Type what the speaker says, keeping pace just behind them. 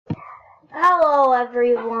Hello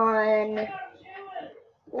everyone,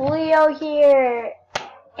 Leo here,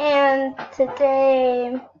 and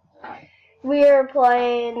today we are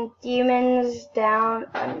playing Demons Down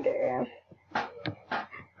Under.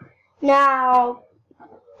 Now,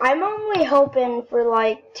 I'm only hoping for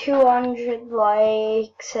like 200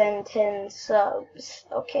 likes and 10 subs,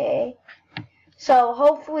 okay? So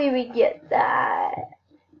hopefully we get that.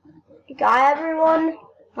 You got everyone?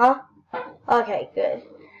 Huh? Okay, good.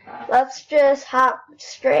 Let's just hop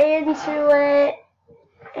straight into it,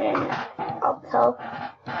 and I'll tell,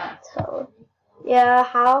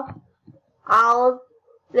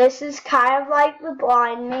 this is kind of like the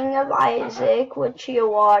Blinding of Isaac, which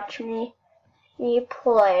you'll watch me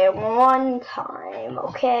play one time,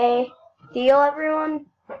 okay? Deal, everyone?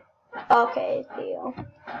 Okay, deal.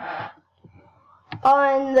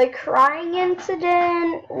 The crying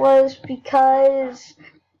incident was because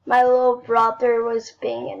my little brother was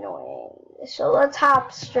being annoying. So let's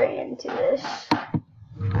hop straight into this.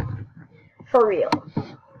 For real.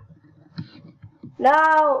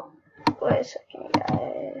 Now, wait a second,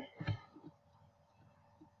 guys.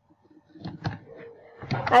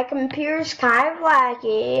 My computer's kind of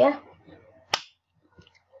laggy.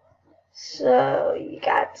 So, you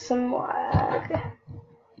got some lag.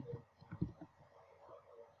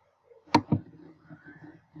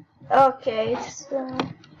 Okay,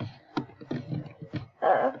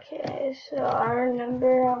 so our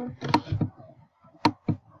number,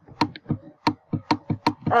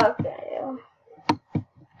 okay.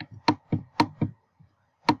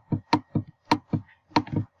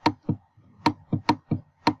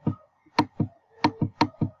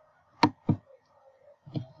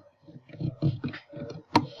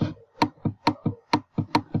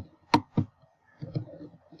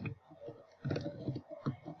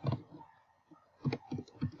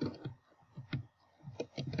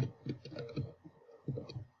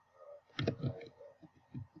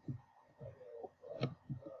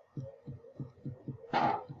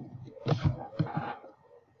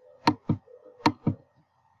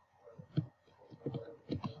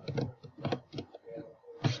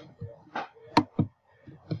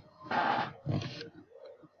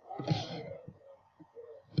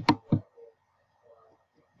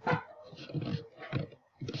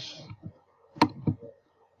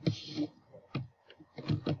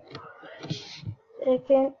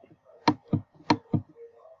 Second.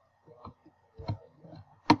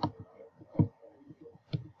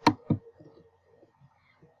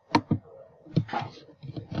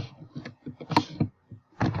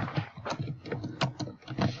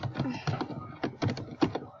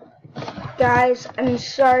 Guys, I'm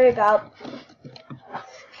sorry about.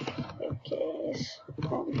 Okay.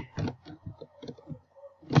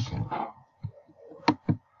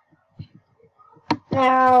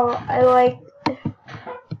 Now I like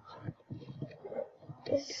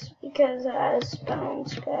this because it has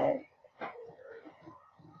bounce back.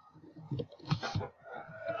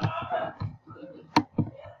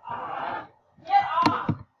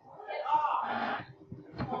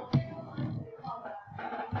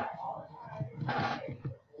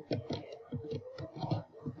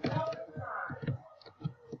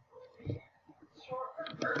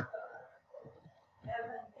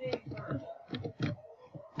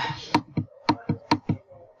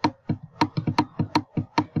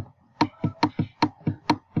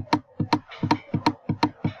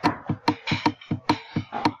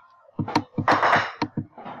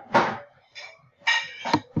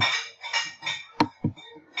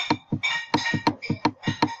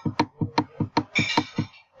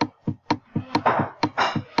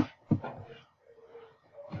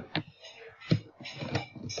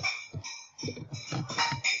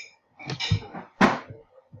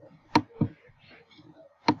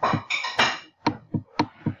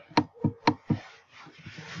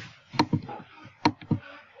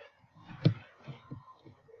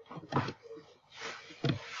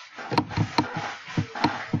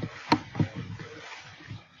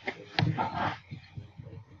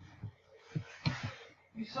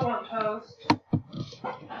 You still want toast?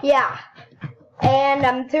 Yeah, and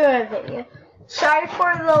I'm doing a video. Sorry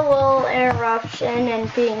for the little interruption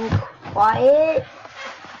and being quiet.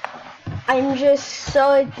 I'm just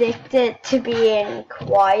so addicted to being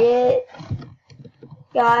quiet,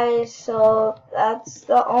 guys, so that's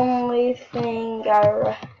the only thing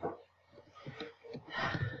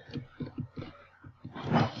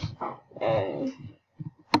and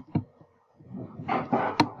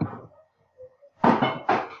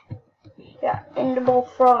yeah, endable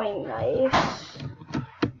throwing knives.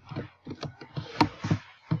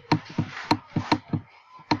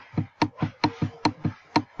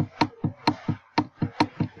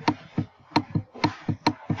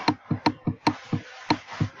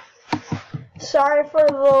 Sorry for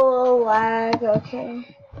the little lag,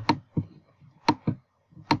 okay.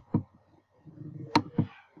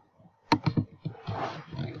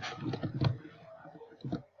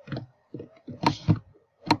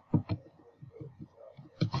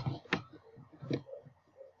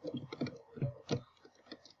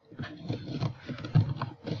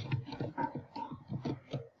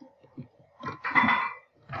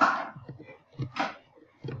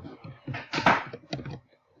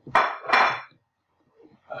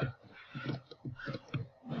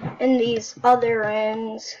 In these other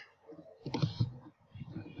rooms.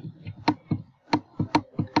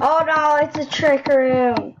 Oh no, it's a trick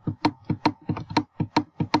room.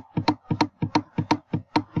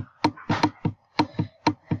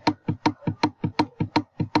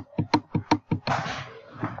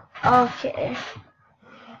 Okay.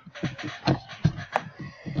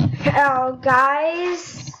 Oh,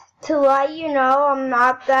 guys, to let you know, I'm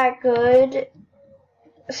not that good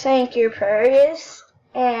saying your prayers,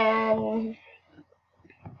 and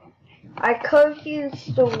I could use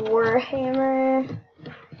the Warhammer.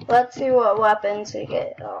 Let's see what weapons we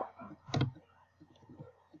get. Oh.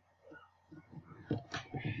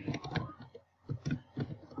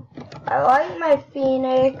 I like my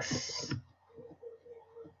Phoenix.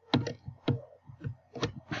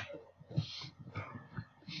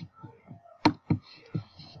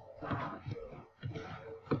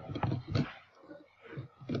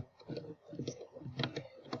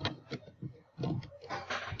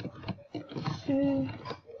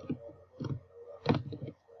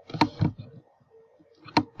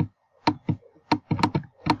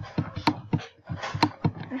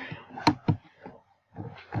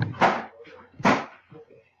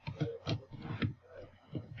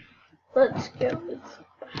 Let's go.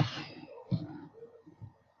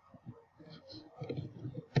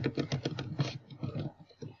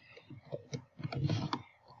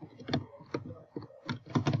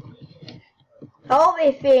 I'll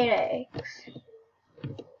be Phoenix.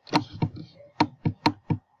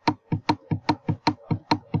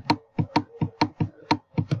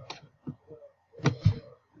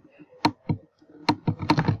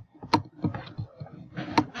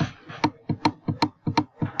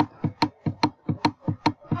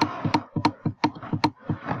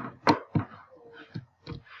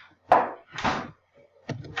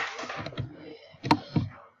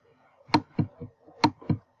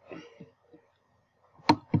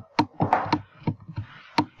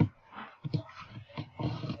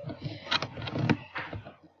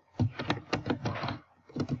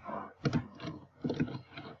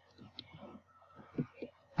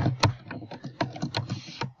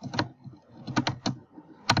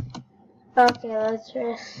 Okay, let's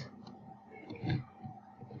rest.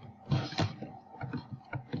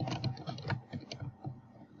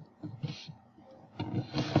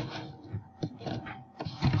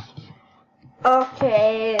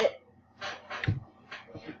 Okay,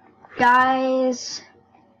 guys,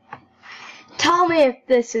 tell me if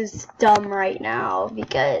this is dumb right now,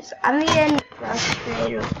 because I'm getting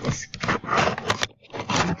frustrated with this.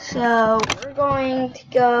 So, we're going to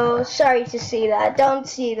go, sorry to see that, don't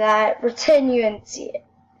see that, pretend you didn't see it.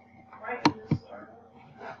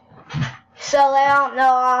 So they don't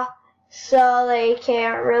know, so they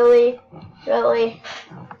can't really,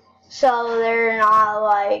 so they're not,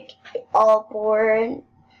 like, all bored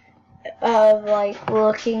of, like,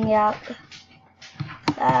 looking at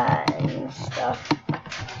that and stuff.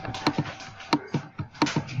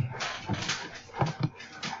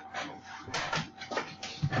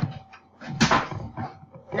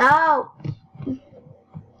 No!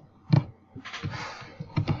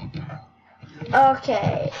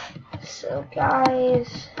 Okay, so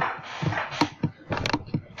guys,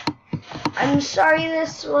 I'm sorry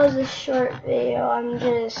this was a short video. I'm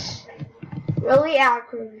just really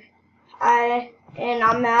aggravated, and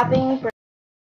I'm having